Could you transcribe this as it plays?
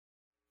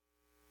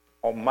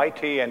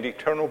Almighty and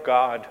eternal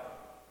God,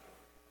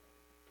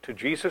 to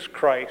Jesus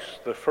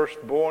Christ, the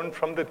firstborn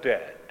from the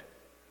dead,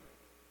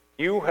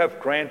 you have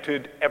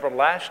granted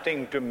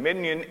everlasting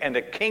dominion and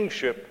a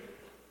kingship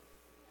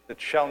that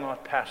shall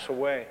not pass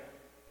away.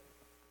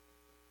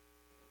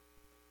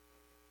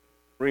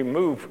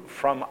 Remove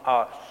from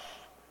us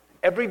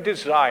every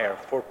desire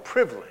for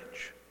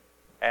privilege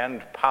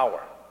and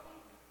power,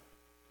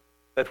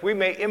 that we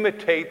may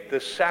imitate the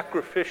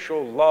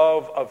sacrificial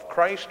love of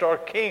Christ our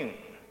King,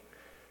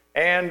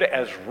 and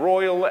as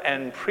royal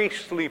and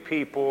priestly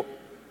people,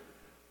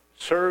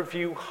 serve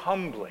you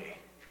humbly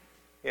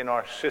in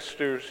our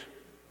sisters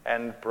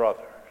and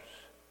brothers.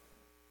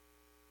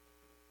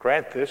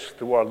 Grant this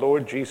through our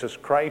Lord Jesus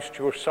Christ,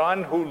 your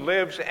Son, who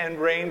lives and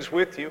reigns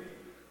with you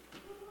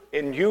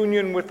in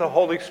union with the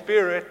Holy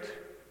Spirit,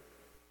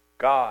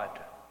 God,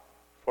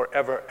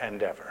 forever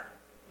and ever.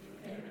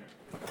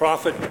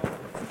 Prophet,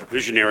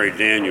 visionary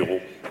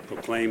Daniel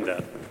proclaimed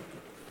that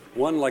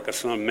one like a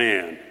son of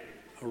man,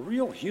 a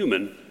real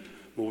human,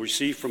 will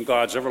receive from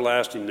God's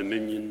everlasting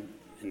dominion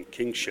and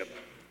kingship.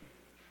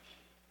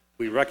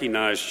 We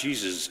recognize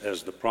Jesus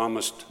as the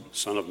promised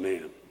Son of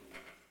Man.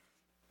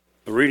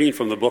 A reading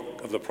from the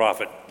book of the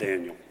prophet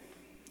Daniel.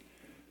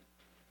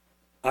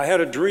 I had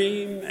a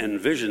dream and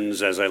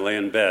visions as I lay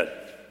in bed.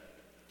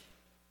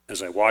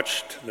 As I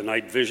watched the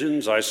night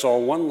visions, I saw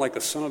one like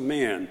a son of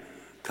man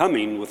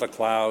coming with the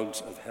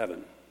clouds of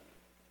heaven.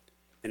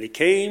 And he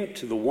came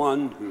to the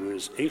one who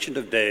is Ancient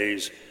of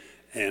Days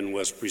and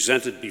was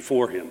presented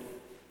before him.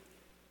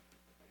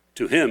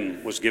 To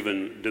him was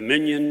given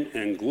dominion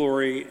and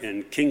glory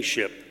and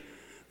kingship,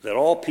 that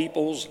all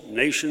peoples,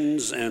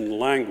 nations, and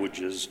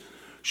languages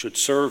should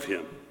serve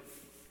him.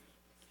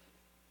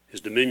 His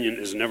dominion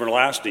is an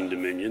everlasting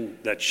dominion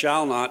that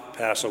shall not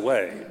pass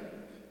away,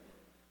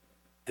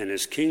 and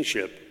his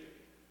kingship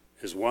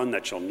is one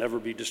that shall never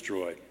be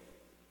destroyed.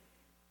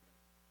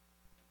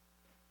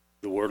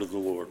 The word of the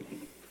Lord.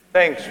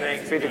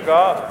 Thanks be to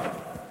God.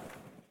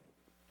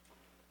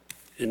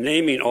 In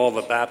naming all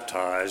the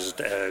baptized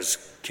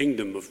as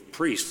kingdom of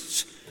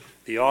priests,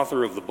 the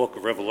author of the book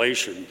of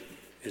Revelation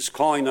is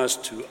calling us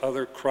to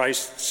other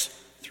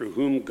Christs through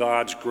whom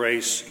God's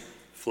grace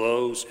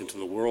flows into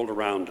the world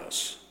around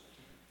us.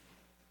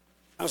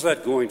 How's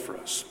that going for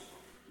us?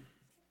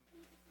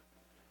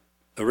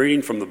 A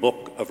reading from the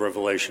book of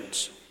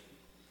Revelations.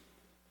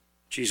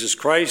 Jesus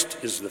Christ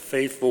is the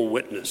faithful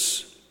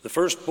witness, the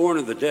firstborn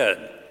of the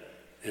dead,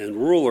 and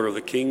ruler of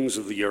the kings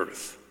of the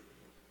earth.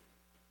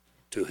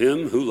 To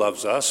him who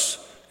loves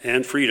us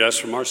and freed us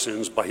from our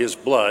sins by his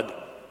blood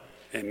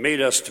and made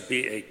us to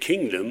be a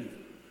kingdom,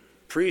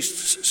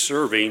 priests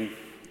serving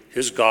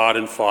his God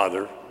and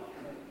Father,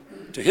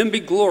 to him be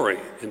glory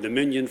and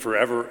dominion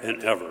forever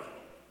and ever.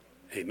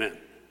 Amen.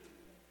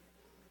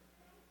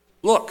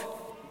 Look,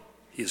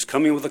 he is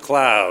coming with the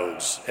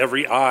clouds.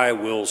 Every eye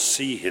will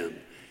see him,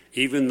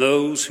 even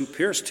those who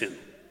pierced him.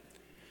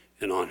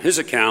 And on his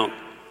account,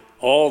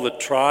 all the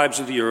tribes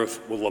of the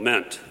earth will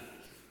lament.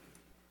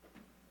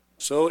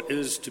 So it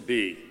is to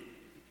be.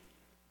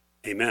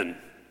 Amen.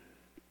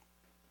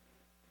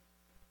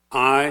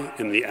 I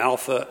am the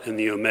Alpha and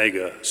the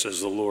Omega,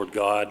 says the Lord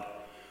God,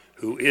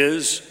 who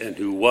is and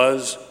who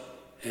was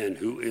and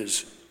who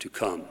is to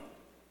come,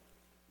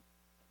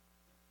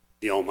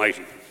 the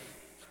Almighty.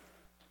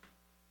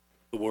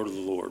 The word of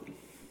the Lord.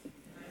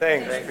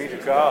 Thanks be to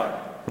God.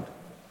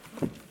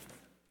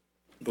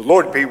 The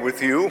Lord be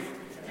with you.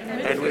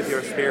 And with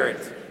your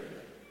spirit.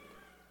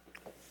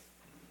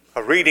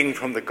 A reading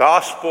from the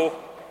Gospel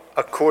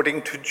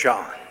according to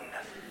John.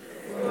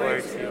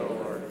 Glory to you,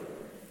 Lord.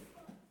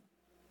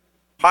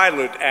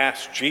 Pilate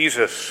asked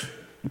Jesus,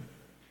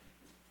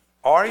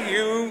 "Are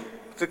you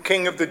the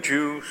King of the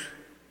Jews?"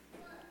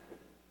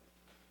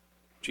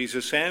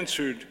 Jesus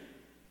answered,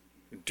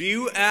 "Do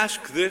you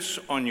ask this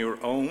on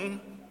your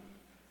own,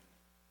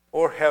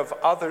 or have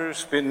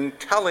others been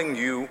telling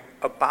you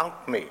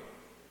about me?"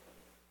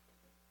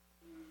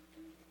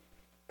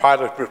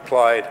 Pilate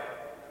replied,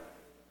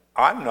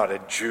 "I'm not a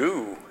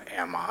Jew,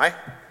 am I?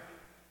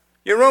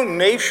 Your own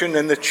nation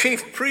and the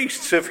chief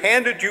priests have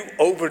handed you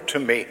over to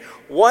me.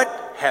 What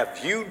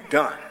have you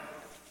done?"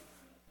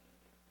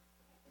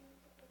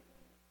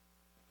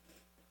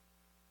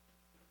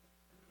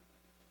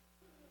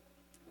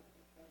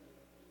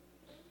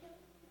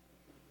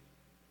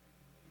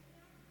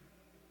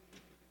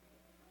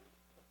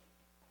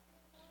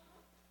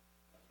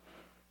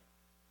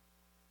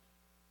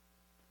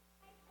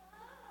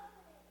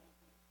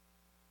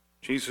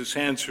 Jesus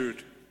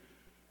answered,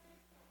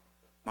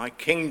 "My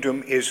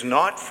kingdom is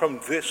not from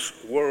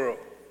this world.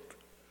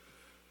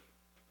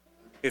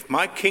 If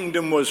my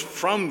kingdom was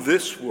from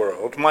this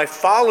world, my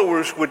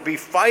followers would be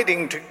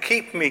fighting to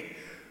keep me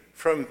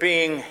from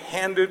being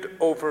handed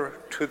over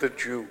to the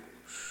Jews.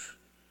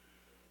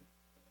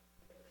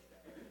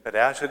 But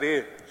as it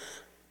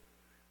is,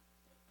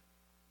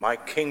 my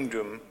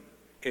kingdom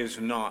is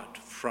not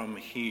from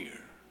here."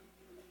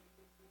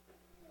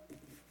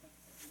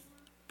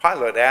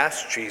 Pilate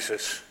asked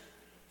Jesus,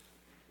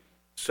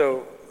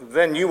 "So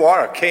then you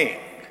are a king?"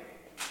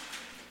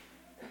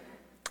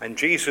 And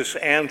Jesus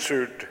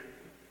answered,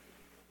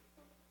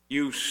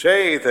 "You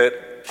say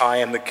that I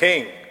am the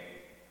king.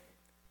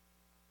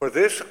 For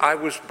this I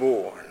was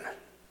born,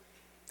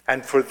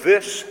 and for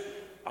this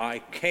I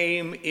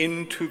came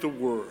into the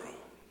world,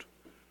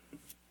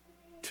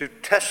 to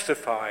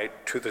testify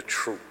to the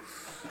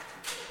truth.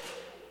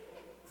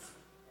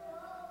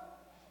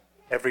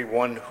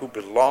 Everyone who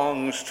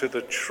belongs to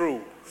the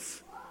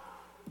truth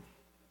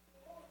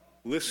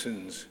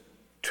listens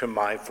to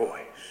my voice."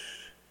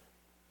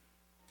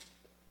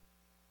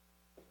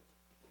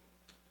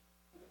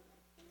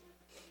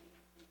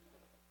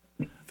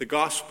 The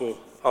Gospel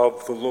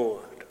of the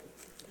Lord.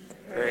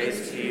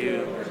 Praise to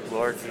you,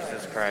 Lord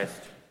Jesus Christ.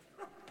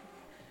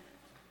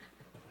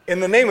 In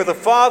the name of the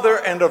Father,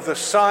 and of the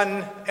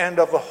Son, and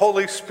of the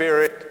Holy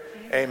Spirit,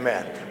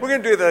 amen. We're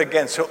going to do that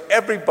again so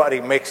everybody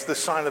makes the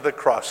sign of the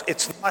cross.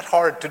 It's not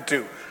hard to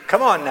do.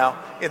 Come on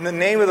now. In the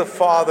name of the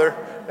Father,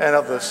 and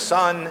of the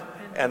Son,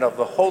 and of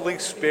the Holy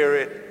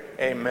Spirit,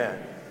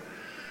 amen.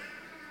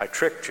 I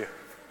tricked you.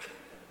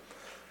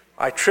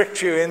 I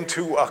tricked you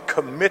into a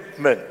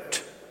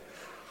commitment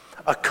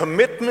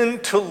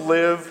to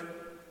live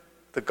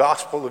the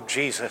gospel of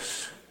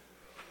Jesus.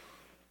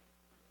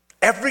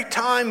 Every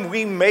time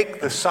we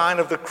make the sign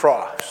of the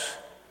cross,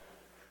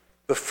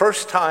 the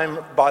first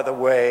time, by the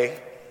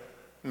way,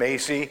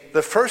 Maisie,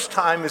 the first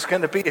time is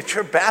going to be at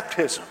your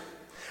baptism.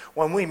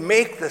 When we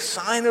make the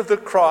sign of the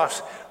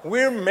cross,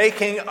 we're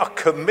making a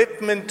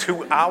commitment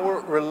to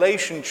our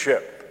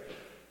relationship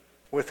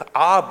with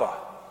Abba,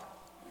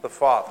 the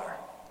Father,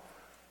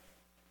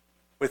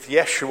 with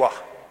Yeshua,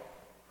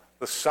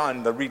 the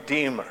Son, the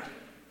Redeemer,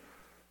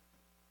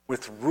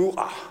 with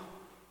Ruach,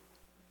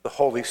 the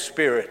Holy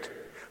Spirit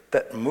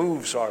that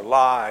moves our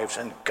lives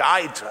and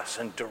guides us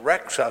and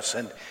directs us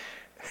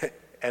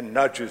and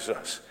nudges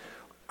us.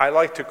 I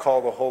like to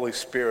call the Holy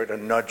Spirit a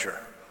nudger.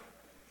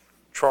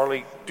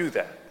 Charlie, do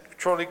that.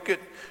 Charlie, good.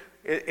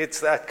 It's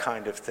that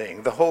kind of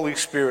thing. The Holy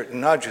Spirit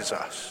nudges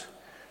us.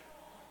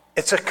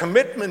 It's a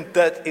commitment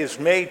that is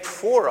made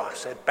for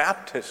us at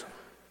baptism.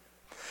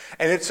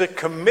 And it's a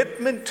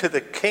commitment to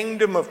the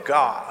kingdom of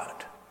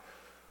God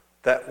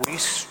that we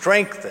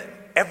strengthen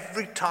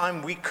every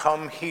time we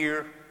come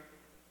here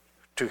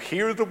to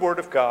hear the word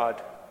of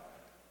God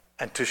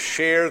and to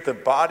share the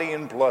body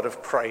and blood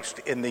of Christ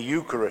in the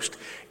Eucharist.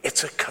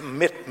 It's a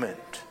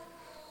commitment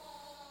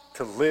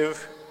to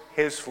live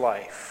his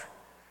life,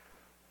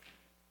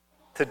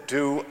 to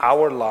do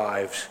our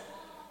lives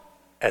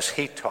as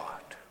he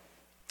taught.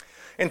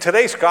 In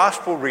today's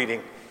gospel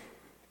reading,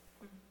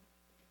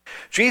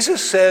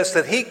 Jesus says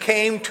that he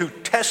came to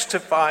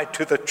testify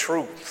to the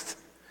truth.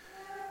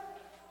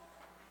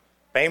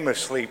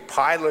 Famously,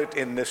 Pilate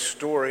in this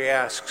story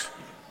asks,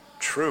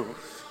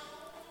 "Truth?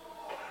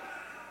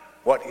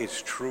 What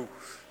is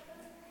truth?"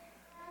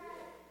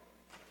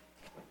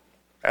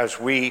 As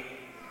we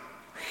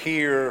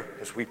hear,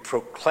 as we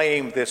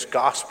proclaim this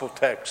gospel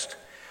text,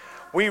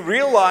 we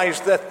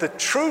realize that the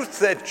truth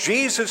that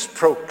Jesus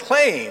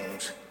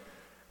proclaims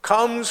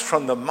comes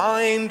from the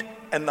mind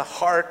and the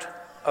heart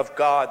of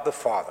God the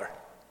Father.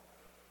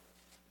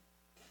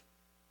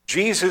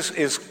 Jesus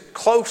is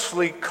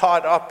closely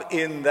caught up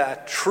in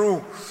that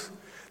truth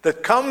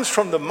that comes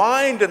from the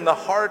mind and the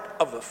heart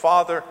of the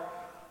Father,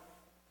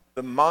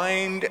 the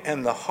mind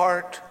and the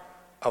heart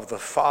of the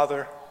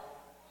Father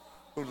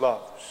who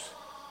loves.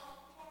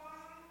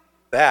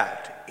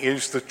 That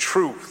is the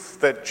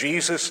truth that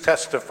Jesus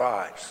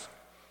testifies.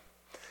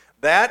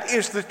 That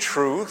is the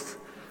truth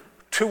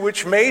to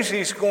which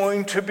Maisie's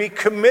going to be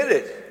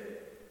committed.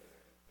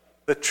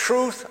 The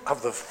truth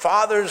of the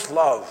Father's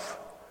love.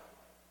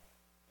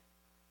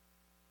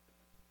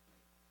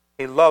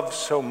 He loves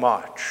so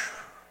much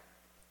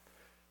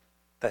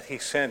that he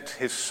sent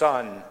his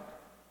Son,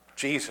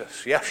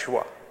 Jesus,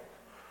 Yeshua,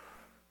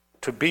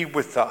 to be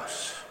with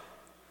us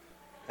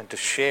and to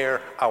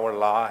share our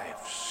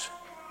lives.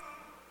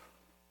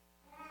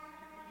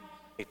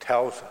 He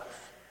tells us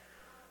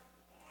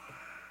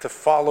to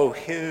follow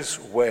his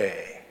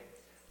way,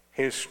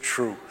 his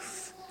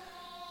truth,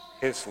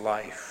 his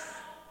life.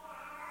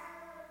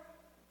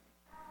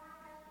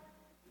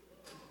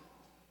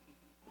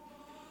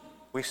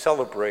 We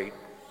celebrate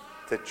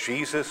that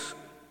Jesus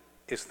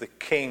is the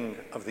King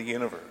of the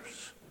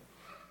universe.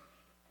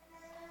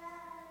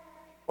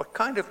 What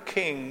kind of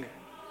king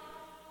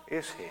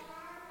is he?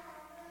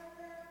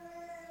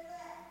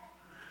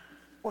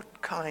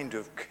 What kind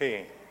of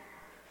king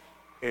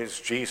is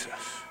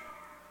Jesus?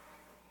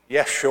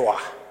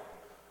 Yeshua,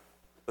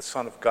 the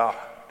Son of God.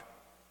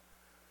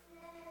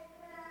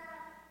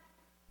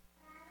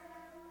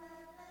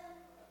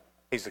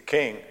 He's the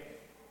king,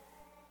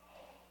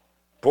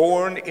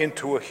 born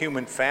into a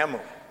human family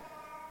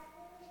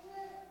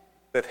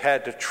that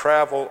had to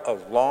travel a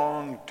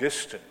long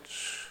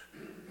distance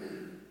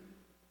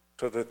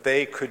so that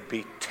they could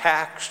be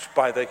taxed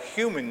by the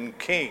human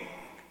king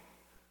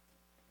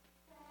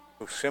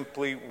who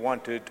simply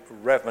wanted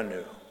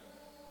revenue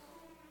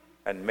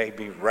and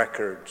maybe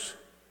records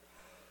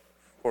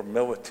for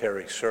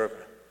military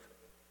service.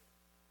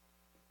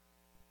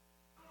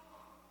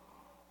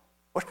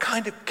 What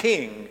kind of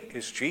king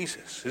is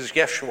Jesus, is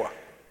Yeshua?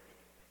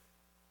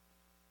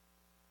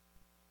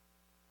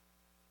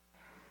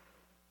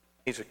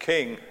 He's a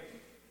king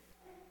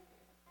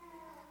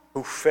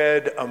who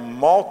fed a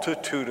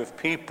multitude of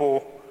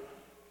people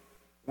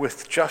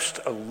with just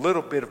a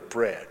little bit of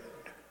bread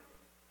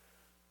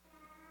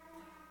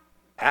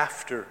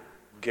after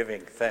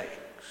giving thanks.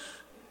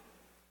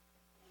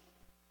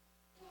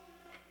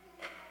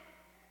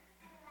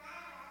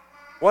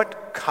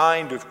 What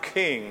kind of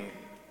king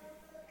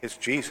is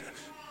Jesus?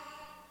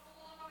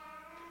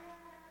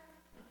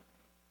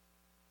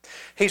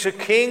 He's a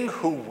king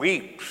who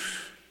weeps,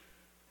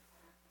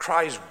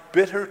 cries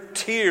bitter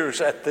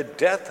tears at the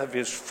death of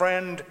his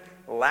friend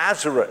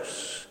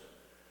Lazarus.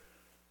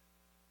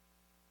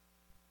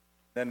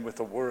 Then with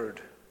a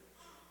word,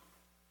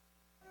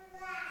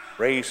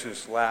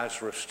 raises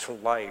Lazarus to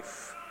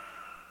life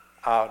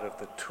out of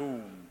the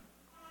tomb.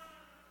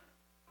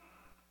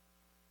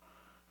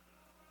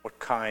 What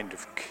kind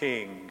of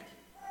king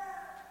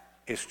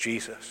is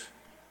Jesus?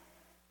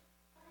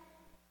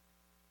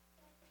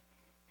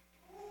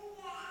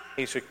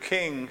 He's a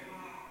king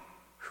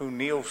who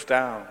kneels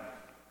down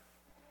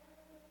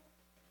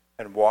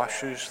and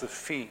washes the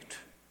feet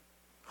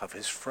of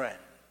his friends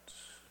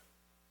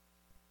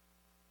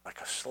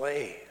like a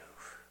slave,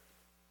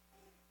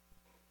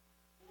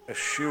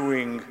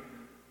 eschewing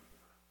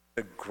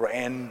the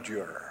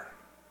grandeur,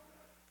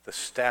 the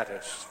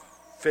status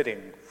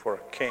fitting for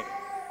a king.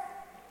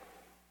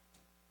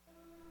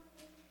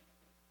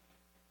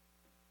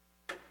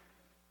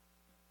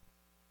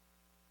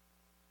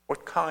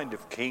 What kind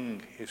of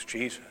king is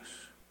Jesus?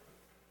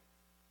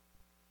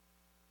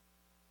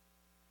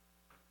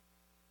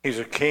 He's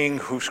a king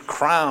whose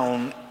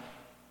crown,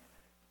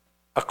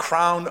 a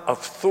crown of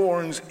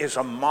thorns, is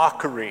a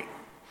mockery,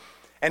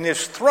 and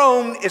his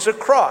throne is a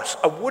cross,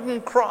 a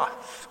wooden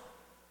cross.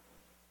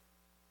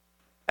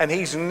 And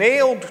he's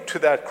nailed to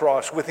that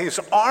cross with his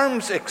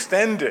arms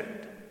extended.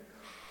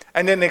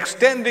 And in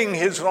extending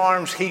his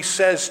arms, he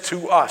says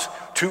to us,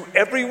 to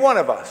every one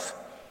of us,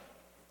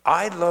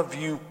 I love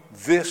you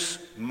this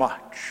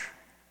much.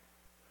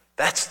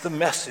 That's the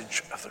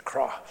message of the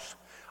cross.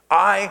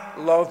 I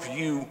love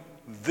you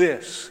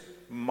this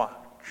much.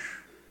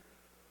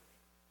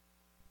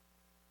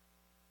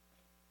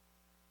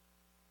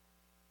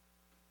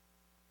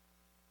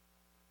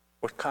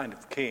 What kind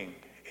of king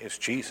is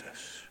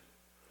Jesus?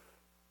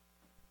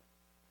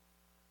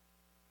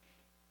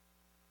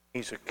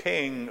 He's a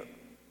king,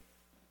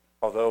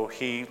 although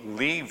he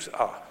leaves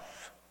us,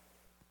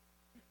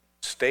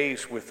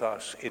 stays with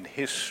us in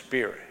his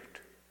spirit,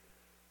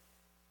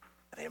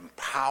 and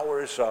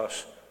empowers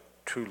us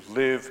to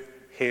live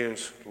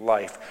his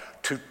life,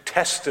 to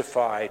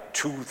testify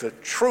to the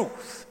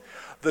truth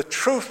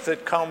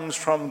that comes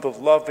from the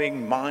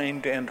loving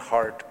mind and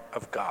heart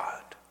of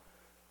God.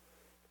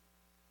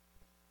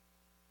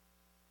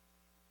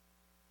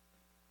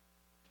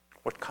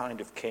 What kind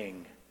of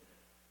king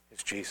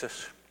is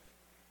Jesus?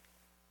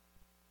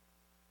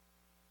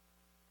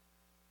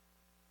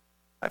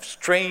 I have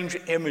strange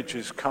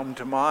images come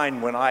to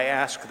mind when I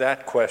ask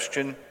that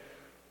question.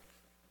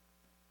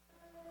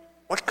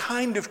 What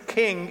kind of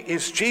king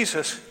is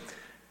Jesus?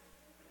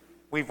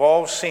 We've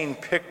all seen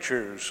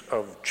pictures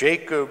of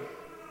Jacob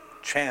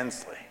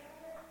Chansley,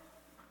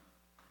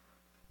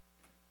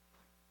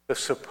 the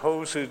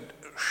supposed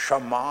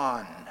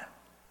shaman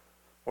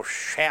or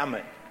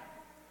shaman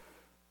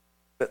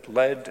that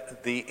led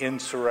the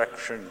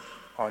insurrection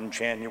on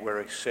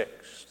January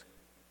 6th.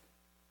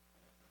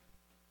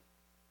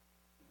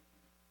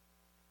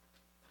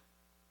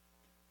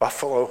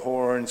 Buffalo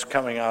horns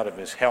coming out of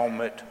his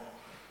helmet,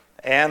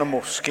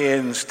 animal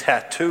skins,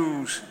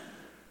 tattoos.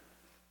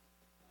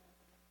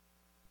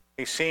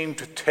 He seemed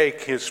to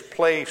take his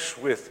place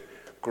with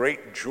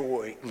great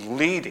joy,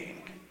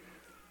 leading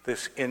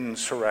this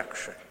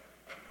insurrection.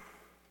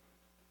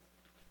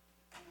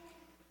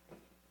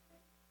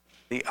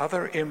 The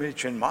other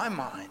image in my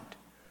mind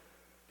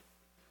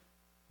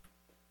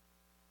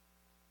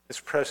is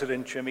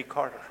President Jimmy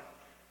Carter,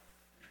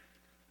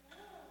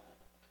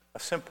 a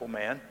simple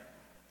man,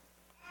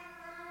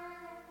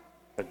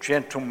 a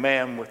gentle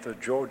man with a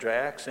Georgia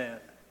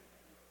accent.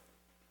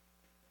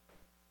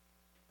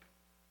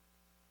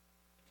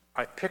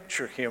 I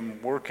picture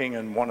him working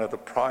in one of the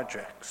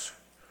projects,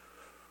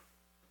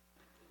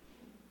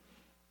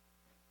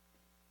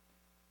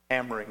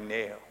 hammering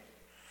nails.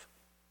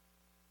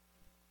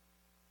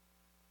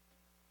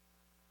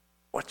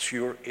 What's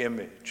your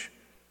image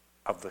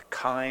of the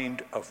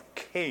kind of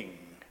king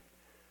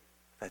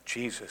that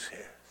Jesus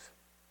is?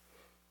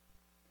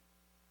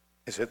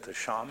 Is it the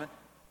shaman?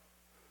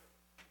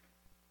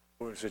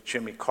 Or is it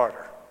Jimmy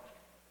Carter,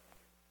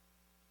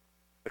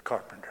 the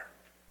carpenter?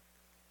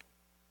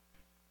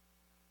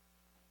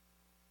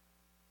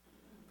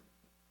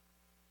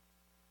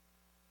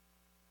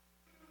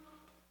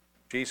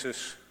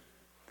 Jesus,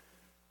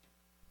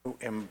 who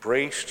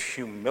embraced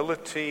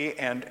humility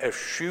and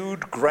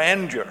eschewed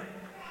grandeur.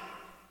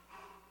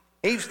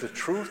 He's the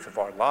truth of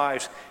our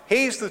lives.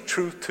 He's the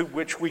truth to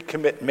which we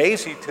commit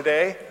Maisie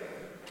today.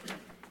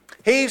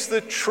 He's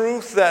the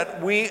truth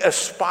that we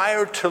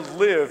aspire to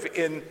live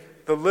in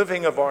the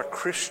living of our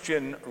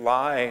Christian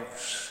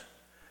lives.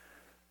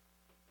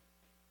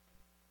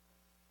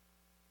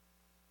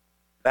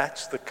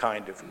 That's the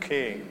kind of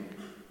king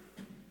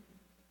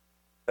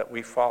that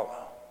we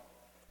follow.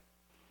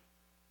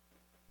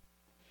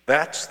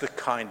 That's the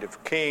kind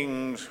of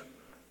kings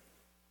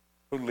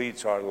who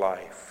leads our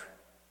life.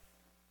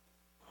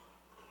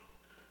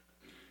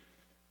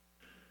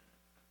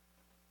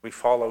 We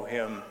follow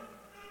him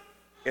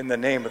in the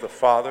name of the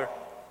Father,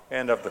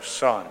 and of the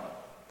Son,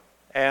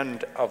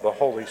 and of the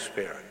Holy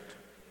Spirit.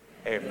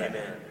 Amen.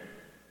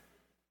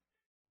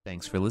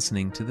 Thanks for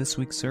listening to this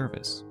week's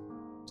service.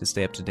 To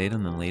stay up to date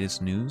on the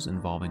latest news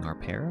involving our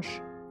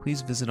parish,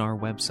 please visit our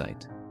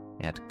website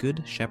at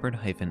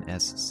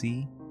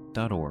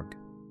goodshepherd-sc.org.